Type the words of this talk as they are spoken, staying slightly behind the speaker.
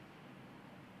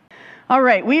All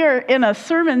right, we are in a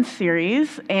sermon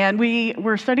series, and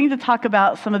we're starting to talk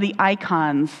about some of the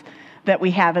icons that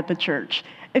we have at the church.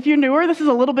 If you're newer, this is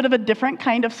a little bit of a different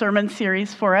kind of sermon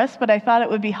series for us, but I thought it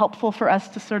would be helpful for us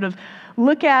to sort of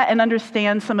look at and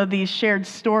understand some of these shared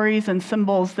stories and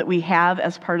symbols that we have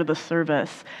as part of the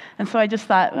service. And so I just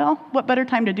thought, well, what better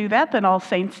time to do that than All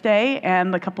Saints' Day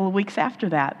and a couple of weeks after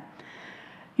that?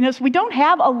 So we don't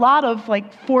have a lot of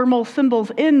formal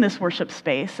symbols in this worship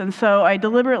space, and so I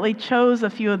deliberately chose a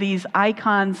few of these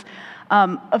icons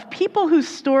of people whose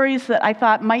stories that I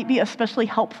thought might be especially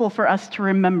helpful for us to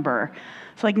remember.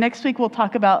 So next week we'll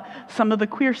talk about some of the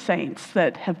queer saints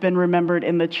that have been remembered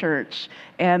in the church,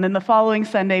 and then the following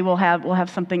Sunday we'll have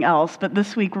something else. But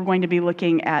this week we're going to be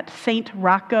looking at Saint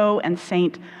Rocco and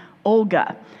Saint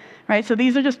Olga. Right? So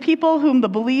these are just people whom the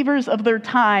believers of their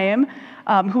time,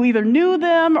 who either knew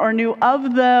them or knew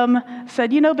of them,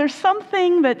 said, there's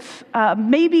something that's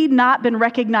maybe not been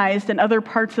recognized in other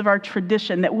parts of our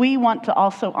tradition that we want to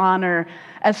also honor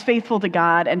as faithful to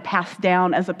God and pass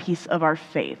down as a piece of our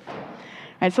faith. All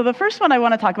right, so the first one I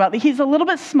want to talk about, he's a little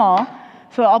bit small,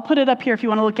 so I'll put it up here if you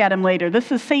want to look at him later.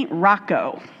 This is Saint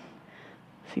Rocco.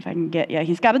 See if I can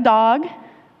he's got a dog.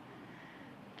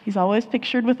 He's always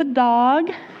pictured with a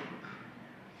dog.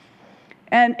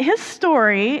 And his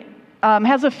story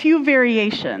has a few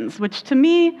variations, which to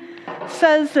me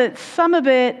says that some of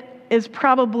it is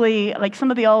probably,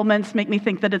 some of the elements make me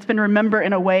think that it's been remembered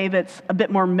in a way that's a bit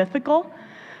more mythical.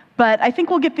 But I think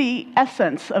we'll get the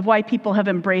essence of why people have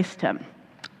embraced him.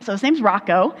 So his name's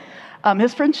Rocco.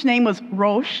 His French name was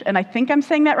Roche, and I think I'm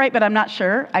saying that right, but I'm not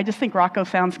sure. I just think Rocco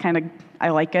sounds I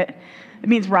like it. It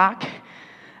means rock.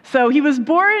 So he was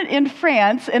born in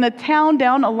France in a town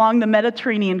down along the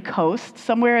Mediterranean coast,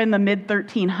 somewhere in the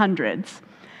mid-1300s.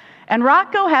 And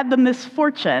Rocco had the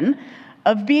misfortune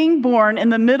of being born in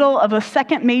the middle of a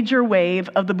second major wave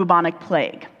of the bubonic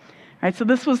plague. Right, so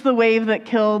this was the wave that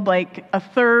killed a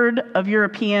third of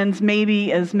Europeans,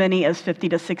 maybe as many as 50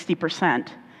 to 60%.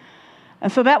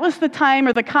 And so that was the time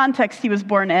or the context he was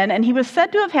born in, and he was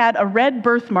said to have had a red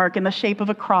birthmark in the shape of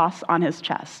a cross on his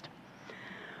chest.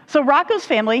 So Rocco's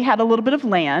family had a little bit of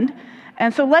land,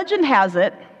 and so legend has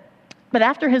it that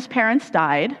after his parents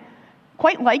died,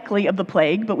 quite likely of the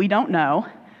plague, but we don't know,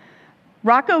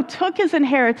 Rocco took his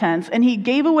inheritance and he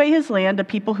gave away his land to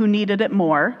people who needed it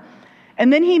more,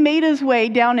 and then he made his way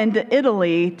down into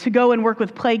Italy to go and work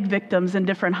with plague victims in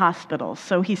different hospitals.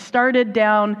 So he started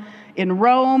down in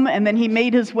Rome, and then he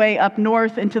made his way up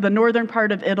north into the northern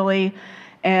part of Italy,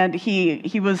 and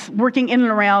he was working in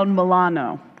and around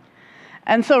Milano.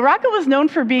 And so Rocco was known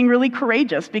for being really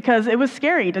courageous because it was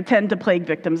scary to tend to plague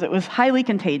victims. It was highly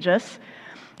contagious.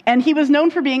 And he was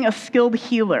known for being a skilled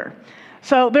healer.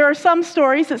 So there are some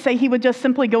stories that say he would just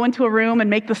simply go into a room and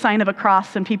make the sign of a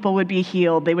cross and people would be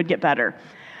healed. They would get better.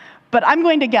 But I'm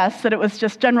going to guess that it was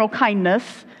just general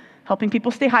kindness, helping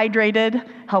people stay hydrated,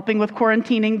 helping with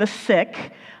quarantining the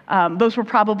sick. Those were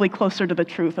probably closer to the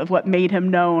truth of what made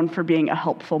him known for being a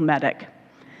helpful medic.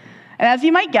 And as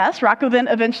you might guess, Rocco then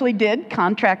eventually did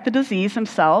contract the disease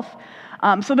himself.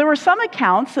 So there were some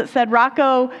accounts that said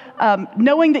Rocco,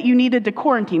 knowing that you needed to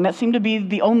quarantine, that seemed to be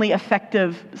the only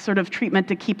effective sort of treatment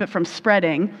to keep it from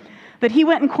spreading, that he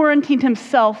went and quarantined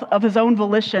himself of his own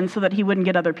volition so that he wouldn't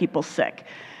get other people sick.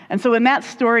 And so in that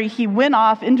story, he went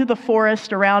off into the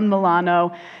forest around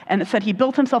Milano, and it said he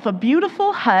built himself a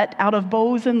beautiful hut out of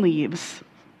boughs and leaves.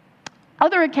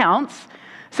 Other accounts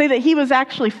say that he was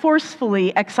actually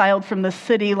forcefully exiled from the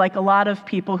city like a lot of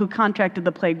people who contracted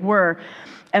the plague were,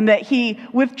 and that he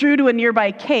withdrew to a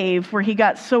nearby cave where he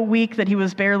got so weak that he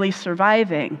was barely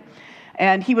surviving.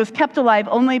 And he was kept alive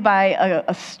only by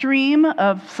a stream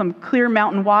of some clear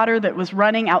mountain water that was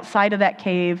running outside of that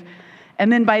cave,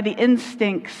 and then by the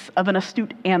instincts of an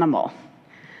astute animal.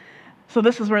 So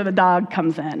this is where the dog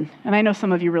comes in. And I know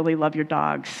some of you really love your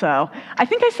dogs. So I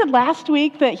think I said last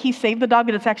week that he saved the dog,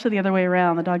 but it's actually the other way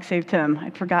around. The dog saved him.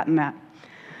 I'd forgotten that.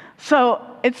 So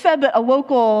it said that a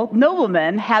local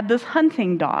nobleman had this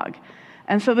hunting dog.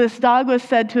 And so this dog was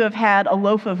said to have had a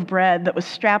loaf of bread that was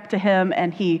strapped to him,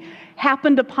 and he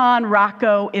happened upon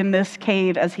Rocco in this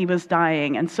cave as he was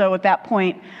dying. And so at that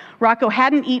point, Rocco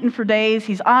hadn't eaten for days.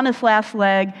 He's on his last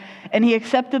leg, and he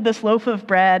accepted this loaf of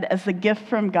bread as the gift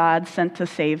from God sent to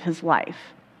save his life.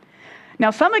 Now,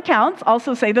 some accounts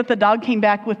also say that the dog came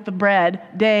back with the bread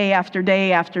day after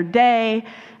day after day,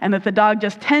 and that the dog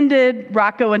just tended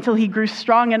Rocco until he grew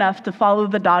strong enough to follow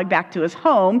the dog back to his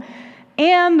home,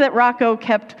 and that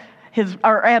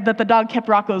the dog kept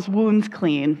Rocco's wounds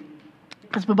clean.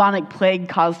 because bubonic plague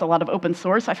caused a lot of open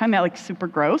sores. I find that like super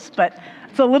gross, but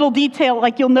it's a little detail.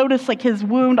 Like you'll notice like his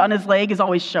wound on his leg is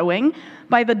always showing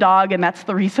by the dog, and that's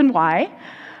the reason why.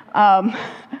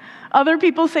 Other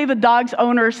people say the dog's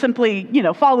owner simply,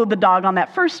 followed the dog on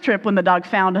that first trip when the dog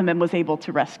found him and was able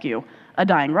to rescue a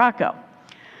dying Rocco.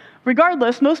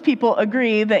 Regardless, most people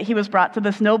agree that he was brought to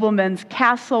this nobleman's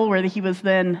castle where he was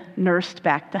then nursed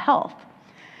back to health.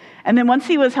 And then once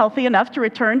he was healthy enough to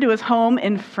return to his home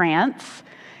in France,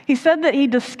 he said that he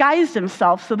disguised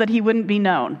himself so that he wouldn't be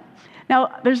known.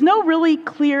 Now, there's no really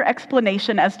clear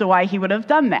explanation as to why he would have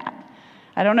done that.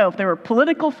 I don't know if there were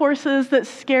political forces that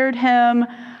scared him.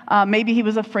 Maybe he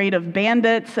was afraid of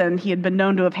bandits and he had been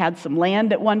known to have had some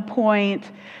land at one point.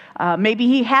 Maybe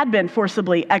he had been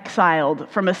forcibly exiled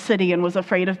from a city and was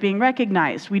afraid of being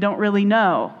recognized. We don't really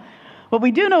know. What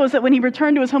we do know is that when he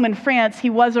returned to his home in France, he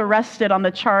was arrested on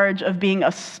the charge of being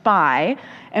a spy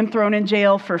and thrown in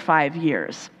jail for 5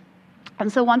 years. And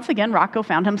so once again, Rocco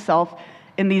found himself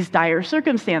in these dire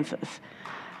circumstances.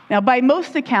 Now, by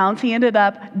most accounts, he ended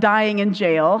up dying in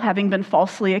jail, having been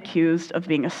falsely accused of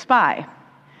being a spy.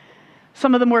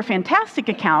 Some of the more fantastic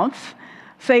accounts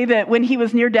say that when he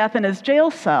was near death in his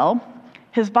jail cell,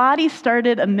 his body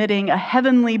started emitting a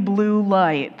heavenly blue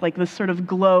light, like this sort of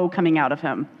glow coming out of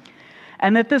him.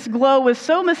 And that this glow was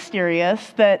so mysterious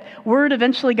that word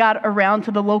eventually got around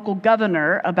to the local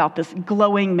governor about this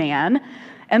glowing man,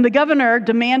 and the governor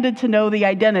demanded to know the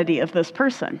identity of this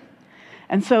person.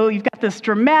 And so you've got this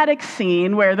dramatic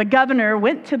scene where the governor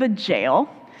went to the jail,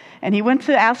 and he went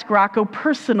to ask Rocco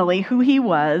personally who he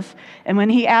was, and when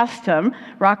he asked him,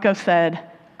 Rocco said,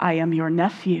 "I am your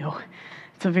nephew."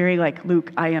 It's a very like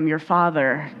Luke, "I am your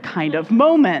father" kind of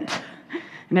moment.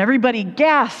 And everybody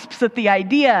gasps at the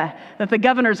idea that the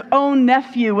governor's own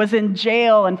nephew was in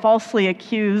jail and falsely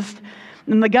accused.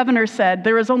 And the governor said,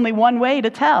 "There is only one way to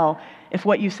tell if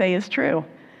what you say is true.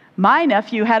 My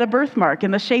nephew had a birthmark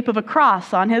in the shape of a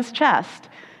cross on his chest."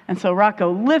 And so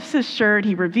Rocco lifts his shirt,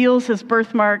 he reveals his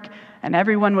birthmark, and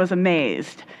everyone was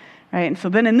amazed. Right? And so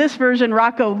then in this version,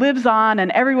 Rocco lives on,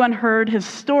 and everyone heard his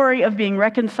story of being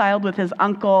reconciled with his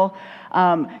uncle,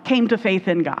 came to faith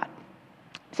in God.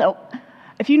 So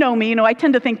if you know me, I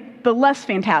tend to think the less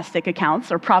fantastic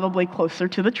accounts are probably closer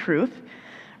to the truth.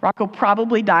 Rocco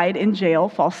probably died in jail,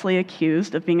 falsely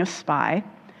accused of being a spy.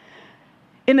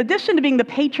 In addition to being the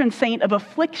patron saint of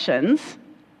afflictions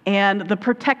and the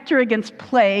protector against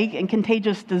plague and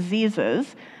contagious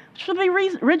diseases, which were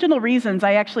the original reasons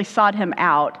I actually sought him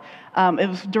out. It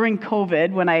was during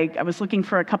COVID when I was looking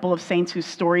for a couple of saints whose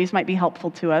stories might be helpful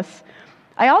to us.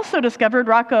 I also discovered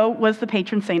Rocco was the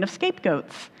patron saint of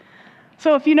scapegoats.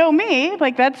 So if you know me,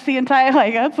 that's the entire,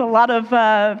 that's a lot of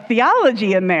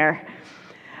theology in there.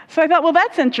 So I thought, well,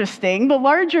 that's interesting. The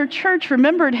larger church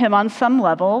remembered him on some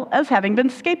level as having been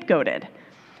scapegoated.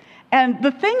 And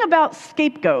the thing about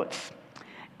scapegoats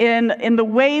in the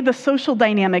way the social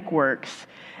dynamic works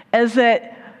is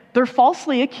that they're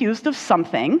falsely accused of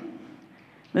something,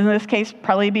 in this case,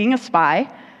 probably being a spy,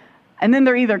 and then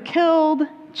they're either killed,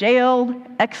 jailed,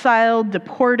 exiled,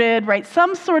 deported, right?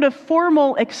 Some sort of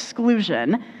formal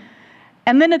exclusion.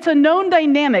 And then it's a known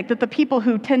dynamic that the people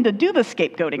who tend to do the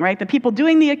scapegoating, right? The people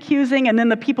doing the accusing and then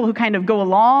the people who kind of go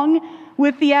along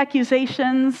with the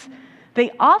accusations,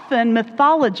 they often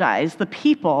mythologize the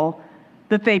people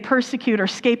that they persecute or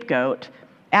scapegoat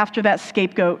after that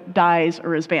scapegoat dies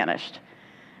or is banished.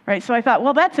 Right? So I thought,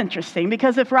 well, that's interesting,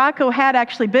 because if Rocco had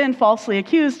actually been falsely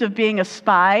accused of being a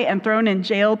spy and thrown in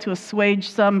jail to assuage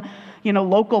some,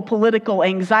 local political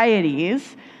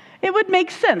anxieties, it would make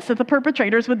sense that the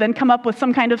perpetrators would then come up with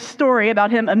some kind of story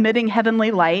about him emitting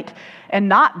heavenly light and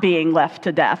not being left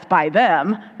to death by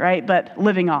them, right, but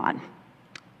living on.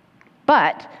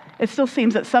 But it still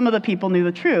seems that some of the people knew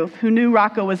the truth, who knew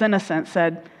Rocco was innocent,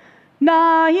 said,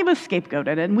 nah, he was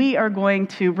scapegoated, and we are going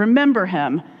to remember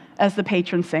him as the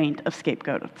patron saint of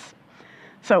scapegoats.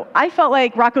 So I felt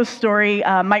like Rocco's story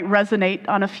might resonate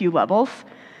on a few levels.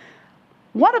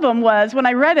 One of them was, when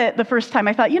I read it the first time,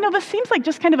 I thought, this seems like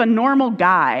just kind of a normal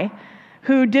guy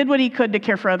who did what he could to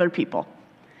care for other people,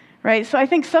 right? So I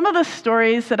think some of the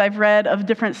stories that I've read of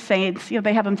different saints,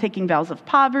 they have them taking vows of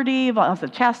poverty, vows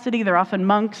of chastity. They're often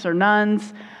monks or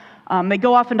nuns. They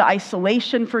go off into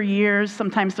isolation for years.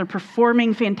 Sometimes they're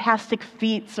performing fantastic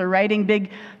feats or writing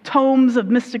big tomes of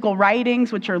mystical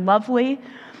writings, which are lovely.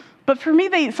 But for me,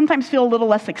 they sometimes feel a little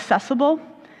less accessible.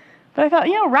 But I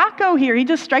thought, Rocco here, he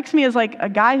just strikes me as like a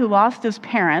guy who lost his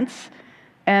parents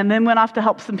and then went off to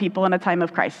help some people in a time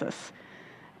of crisis.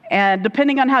 And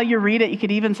depending on how you read it, you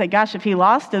could even say, gosh, if he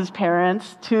lost his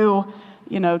parents to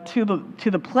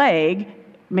the plague,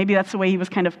 maybe that's the way he was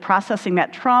kind of processing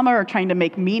that trauma or trying to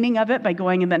make meaning of it by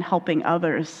going and then helping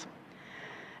others.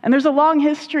 And there's a long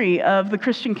history of the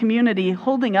Christian community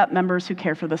holding up members who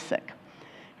care for the sick.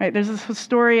 Right? There's this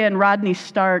historian, Rodney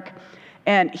Stark,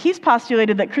 and he's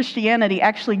postulated that Christianity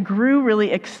actually grew really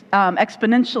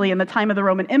exponentially in the time of the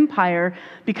Roman Empire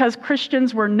because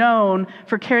Christians were known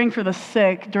for caring for the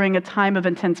sick during a time of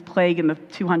intense plague in the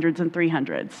 200s and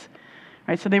 300s.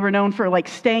 Right? So they were known for like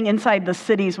staying inside the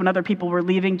cities when other people were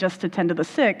leaving just to tend to the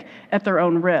sick at their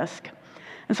own risk.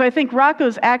 And so I think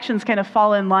Rocco's actions kind of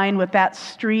fall in line with that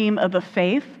stream of the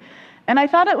faith. And I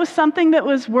thought it was something that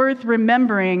was worth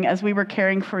remembering as we were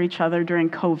caring for each other during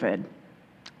COVID.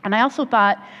 And I also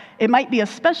thought it might be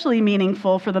especially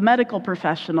meaningful for the medical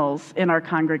professionals in our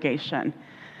congregation.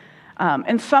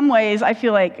 In some ways, I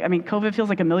feel like, COVID feels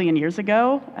like a million years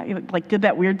ago. I did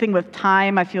that weird thing with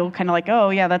time. I feel kind of like,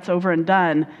 oh yeah, that's over and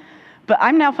done. But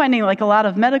I'm now finding like a lot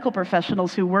of medical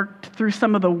professionals who worked through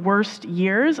some of the worst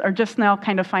years are just now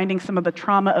kind of finding some of the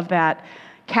trauma of that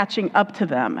catching up to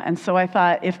them. And so I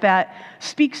thought if that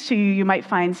speaks to you, you might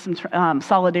find some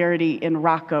solidarity in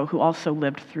Rocco, who also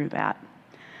lived through that.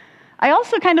 I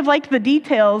also kind of liked the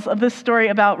details of this story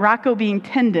about Rocco being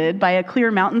tended by a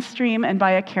clear mountain stream and by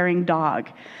a caring dog,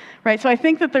 right? So I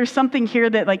think that there's something here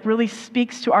that really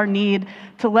speaks to our need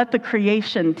to let the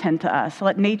creation tend to us,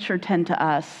 let nature tend to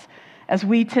us as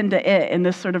we tend to it in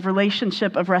this sort of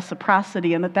relationship of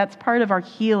reciprocity, and that's part of our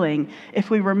healing if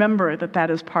we remember that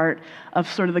is part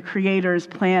of sort of the Creator's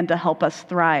plan to help us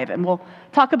thrive. And we'll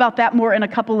talk about that more in a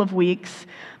couple of weeks.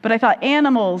 But I thought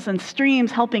animals and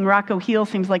streams helping Rocco heal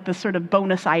seems like this sort of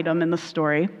bonus item in the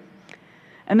story.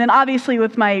 And then obviously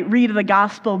with my read of the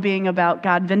gospel being about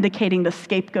God vindicating the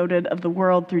scapegoated of the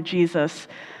world through Jesus,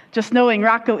 just knowing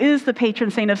Rocco is the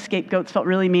patron saint of scapegoats felt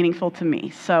really meaningful to me.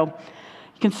 So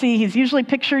you can see he's usually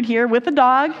pictured here with a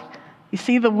dog. You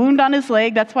see the wound on his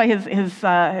leg. That's why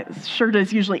his shirt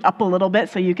is usually up a little bit,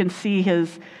 so you can see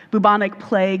his bubonic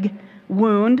plague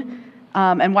wound,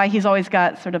 and why he's always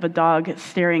got sort of a dog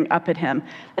staring up at him.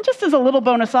 And just as a little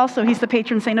bonus also, he's the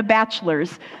patron saint of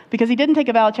bachelors, because he didn't take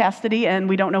a vow of chastity, and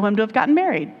we don't know him to have gotten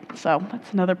married. So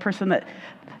that's another person that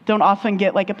don't often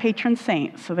get like a patron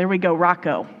saint. So there we go,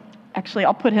 Rocco. Actually,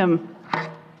 I'll put him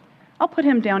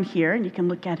down here, and you can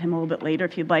look at him a little bit later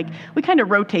if you'd like. We kind of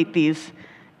rotate these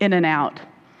in and out.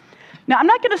 Now, I'm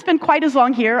not going to spend quite as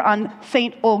long here on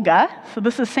Saint Olga. So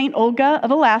this is Saint Olga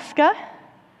of Alaska.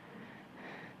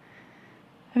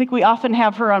 I think we often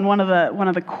have her on one of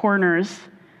the corners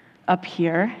up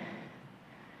here.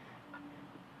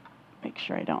 Make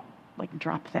sure I don't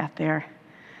drop that there.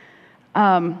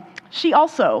 She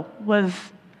also was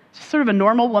sort of a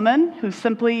normal woman who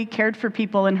simply cared for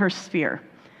people in her sphere.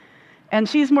 And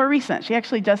she's more recent. She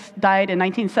actually just died in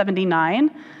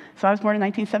 1979. So I was born in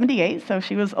 1978, so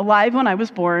she was alive when I was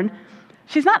born.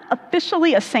 She's not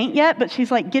officially a saint yet, but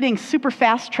she's getting super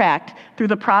fast-tracked through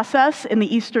the process in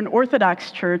the Eastern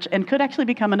Orthodox Church and could actually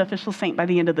become an official saint by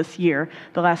the end of this year,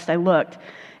 the last I looked.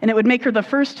 And it would make her the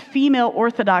first female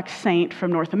Orthodox saint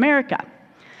from North America.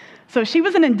 So she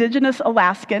was an indigenous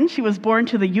Alaskan. She was born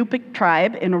to the Yupik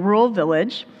tribe in a rural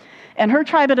village. And her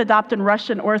tribe had adopted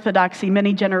Russian Orthodoxy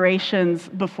many generations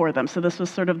before them. So this was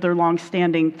sort of their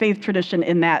long-standing faith tradition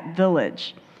in that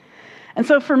village. And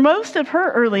so for most of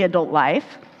her early adult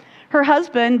life, her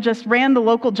husband just ran the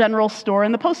local general store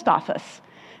and the post office.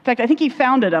 In fact, I think he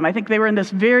founded them. I think they were in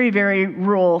this very, very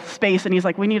rural space, and he's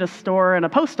like, we need a store and a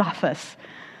post office.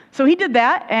 So he did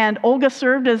that, and Olga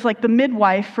served as the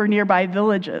midwife for nearby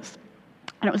villages.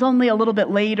 And it was only a little bit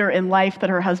later in life that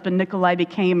her husband, Nikolai,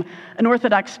 became an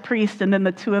Orthodox priest, and then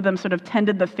the two of them sort of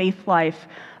tended the faith life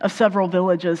of several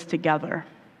villages together.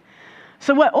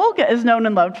 So what Olga is known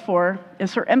and loved for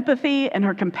is her empathy and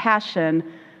her compassion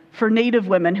for Native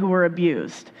women who were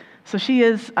abused. So she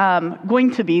is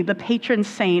going to be the patron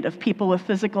saint of people with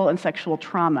physical and sexual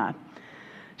trauma.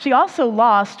 She also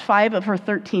lost 5 of her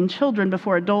 13 children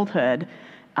before adulthood,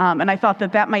 and I thought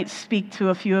that might speak to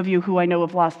a few of you who I know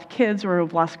have lost kids or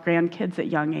have lost grandkids at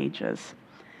young ages.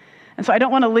 And so I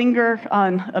don't want to linger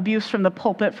on abuse from the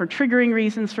pulpit for triggering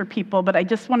reasons for people, but I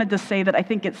just wanted to say that I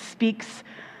think it speaks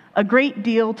a great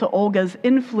deal to Olga's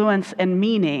influence and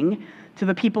meaning to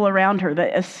the people around her,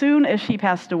 that as soon as she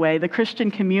passed away, the Christian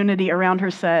community around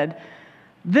her said,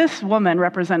 this woman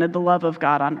represented the love of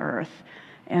God on earth,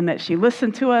 and that she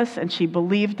listened to us, and she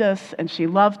believed us, and she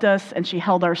loved us, and she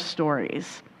held our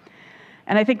stories.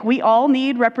 And I think we all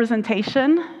need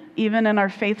representation, even in our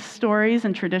faith stories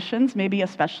and traditions, maybe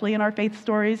especially in our faith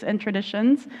stories and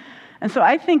traditions. And so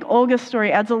I think Olga's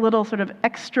story adds a little sort of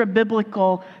extra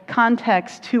biblical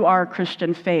context to our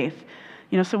Christian faith,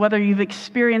 So whether you've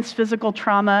experienced physical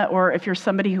trauma or if you're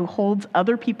somebody who holds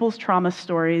other people's trauma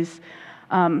stories,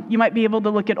 you might be able to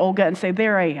look at Olga and say,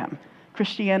 there I am.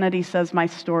 Christianity says my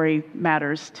story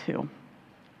matters too.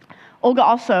 Olga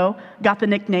also got the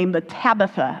nickname the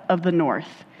Tabitha of the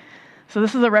North. So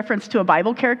this is a reference to a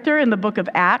Bible character in the book of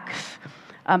Acts.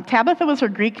 Tabitha was her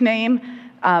Greek name,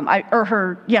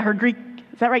 her Greek,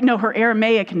 is that right? No, her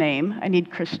Aramaic name. I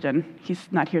need Christian. He's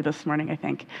not here this morning, I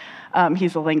think.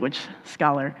 He's a language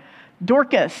scholar.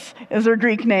 Dorcas is her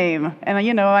Greek name, and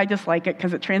I just like it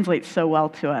because it translates so well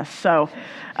to us. So,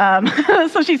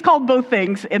 so she's called both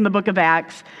things in the book of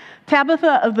Acts.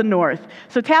 Tabitha of the North.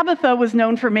 So Tabitha was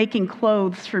known for making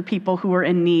clothes for people who were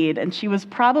in need, and she was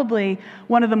probably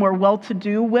one of the more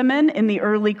well-to-do women in the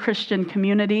early Christian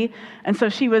community, and so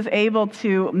she was able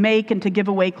to make and to give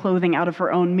away clothing out of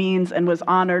her own means and was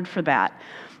honored for that.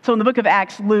 So in the book of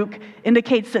Acts, Luke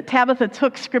indicates that Tabitha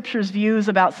took Scripture's views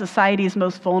about society's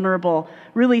most vulnerable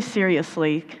really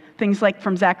seriously. Things like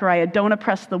from Zechariah, don't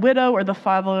oppress the widow or the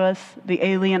fatherless, the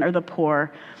alien or the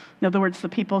poor. In other words, the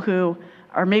people who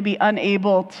are maybe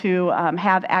unable to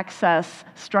have access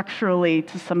structurally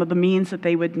to some of the means that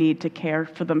they would need to care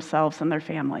for themselves and their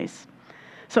families.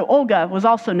 So Olga was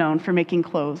also known for making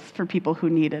clothes for people who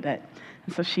needed it.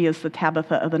 And so she is the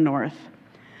Tabitha of the North.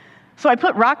 So I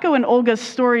put Rocco and Olga's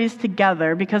stories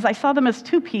together because I saw them as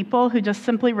two people who just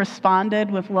simply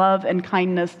responded with love and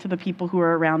kindness to the people who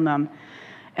were around them.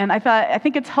 And I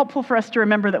think it's helpful for us to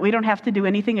remember that we don't have to do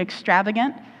anything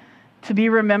extravagant to be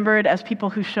remembered as people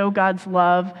who show God's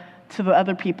love to the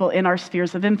other people in our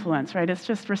spheres of influence, right? It's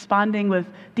just responding with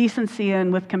decency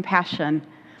and with compassion.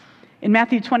 In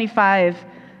Matthew 25,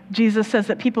 Jesus says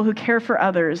that people who care for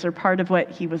others are part of what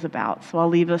he was about. So I'll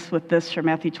leave us with this from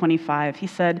Matthew 25. He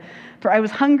said, "For I was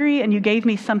hungry and you gave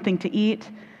me something to eat.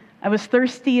 I was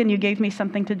thirsty and you gave me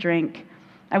something to drink.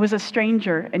 I was a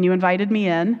stranger and you invited me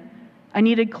in. I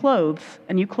needed clothes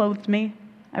and you clothed me.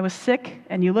 I was sick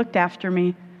and you looked after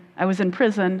me. I was in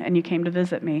prison, and you came to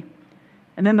visit me."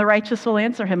 And then the righteous will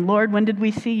answer him, "Lord, when did we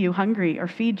see you hungry or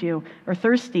feed you, or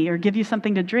thirsty or give you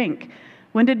something to drink?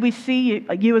 When did we see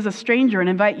you as a stranger and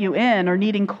invite you in, or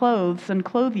needing clothes and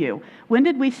clothe you? When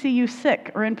did we see you sick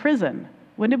or in prison?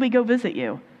 When did we go visit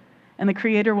you?" And the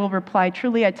Creator will reply,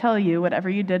 "Truly I tell you,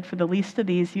 whatever you did for the least of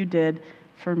these, you did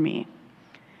for me."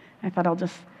 I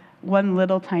thought one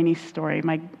little tiny story,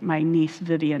 my niece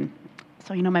Vivian.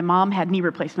 So, my mom had knee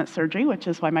replacement surgery, which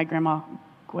is why my grandma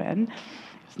Gwen,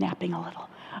 who's napping a little,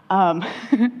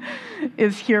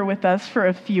 is here with us for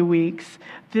a few weeks.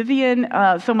 Vivian,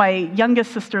 so my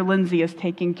youngest sister, Lindsay, is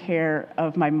taking care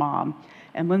of my mom.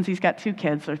 And Lindsay's got two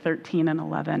kids, they're 13 and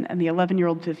 11. And the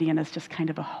 11-year-old Vivian is just kind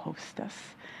of a hostess.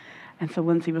 And so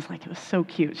Lindsay was like, it was so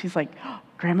cute. She's like, "Oh,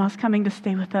 Grandma's coming to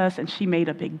stay with us." And she made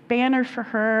a big banner for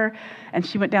her. And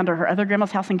she went down to her other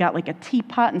grandma's house and got like a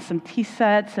teapot and some tea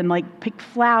sets and like picked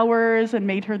flowers and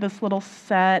made her this little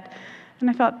set. And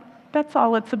I thought, that's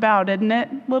all it's about, isn't it?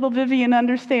 Little Vivian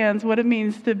understands what it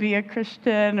means to be a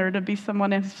Christian or to be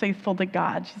someone who's faithful to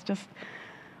God. She's just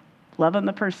loving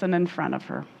the person in front of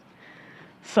her.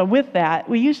 So with that,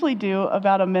 we usually do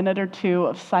about a minute or two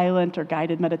of silent or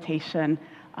guided meditation.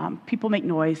 People make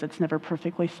noise. It's never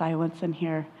perfectly silent in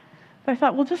here. But I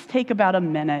thought we'll just take about a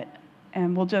minute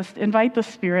and we'll just invite the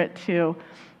Spirit to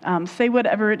say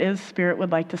whatever it is Spirit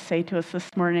would like to say to us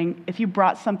this morning. If you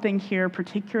brought something here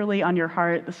particularly on your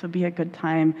heart, this would be a good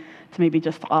time to maybe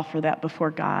just offer that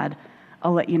before God.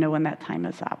 I'll let you know when that time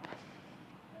is up.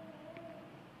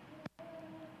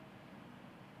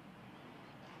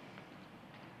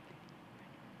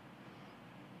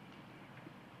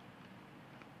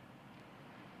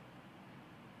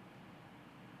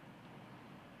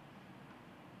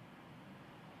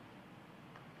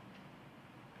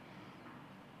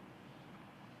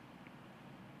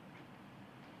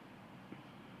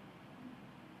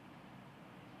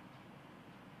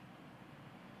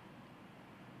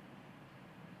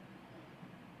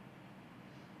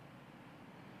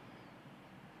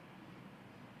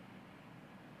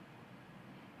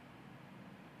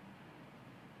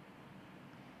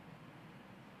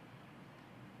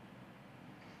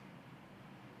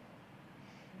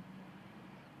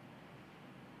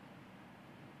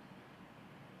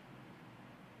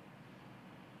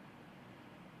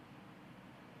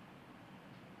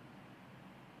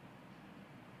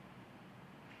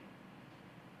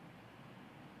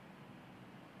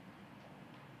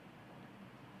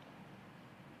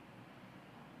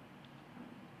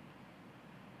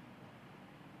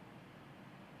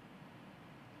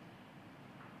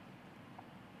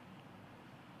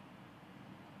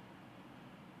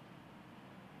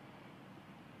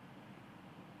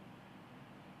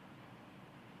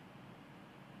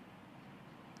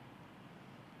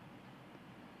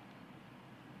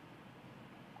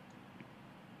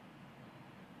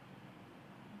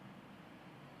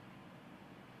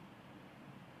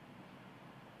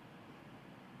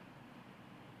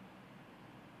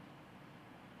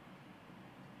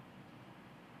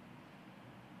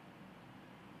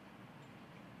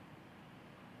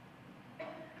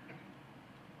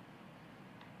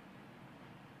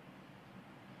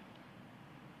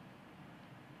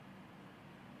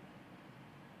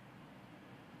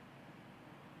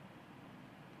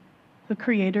 the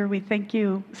Creator, we thank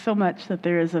you so much that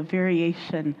there is a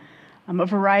variation, a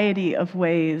variety of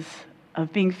ways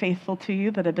of being faithful to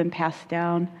you that have been passed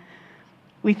down.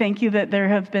 We thank you that there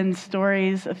have been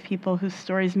stories of people whose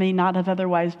stories may not have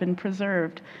otherwise been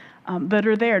preserved, that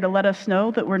are there to let us know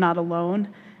that we're not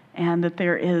alone and that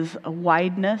there is a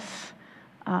wideness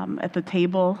at the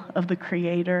table of the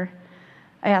Creator.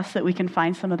 I ask that we can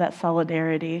find some of that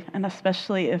solidarity, and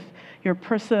especially if you're a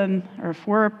person, or if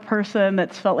we're a person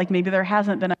that's felt like maybe there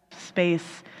hasn't been enough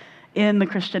space in the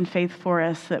Christian faith for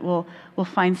us, that we'll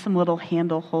find some little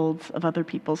handleholds of other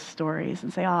people's stories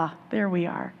and say, there we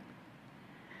are.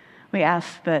 We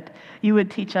ask that you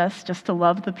would teach us just to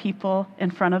love the people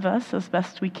in front of us as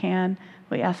best we can.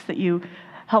 We ask that you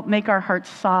help make our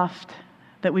hearts soft,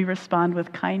 that we respond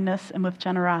with kindness and with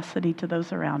generosity to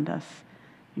those around us.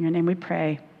 In your name we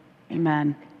pray.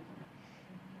 Amen.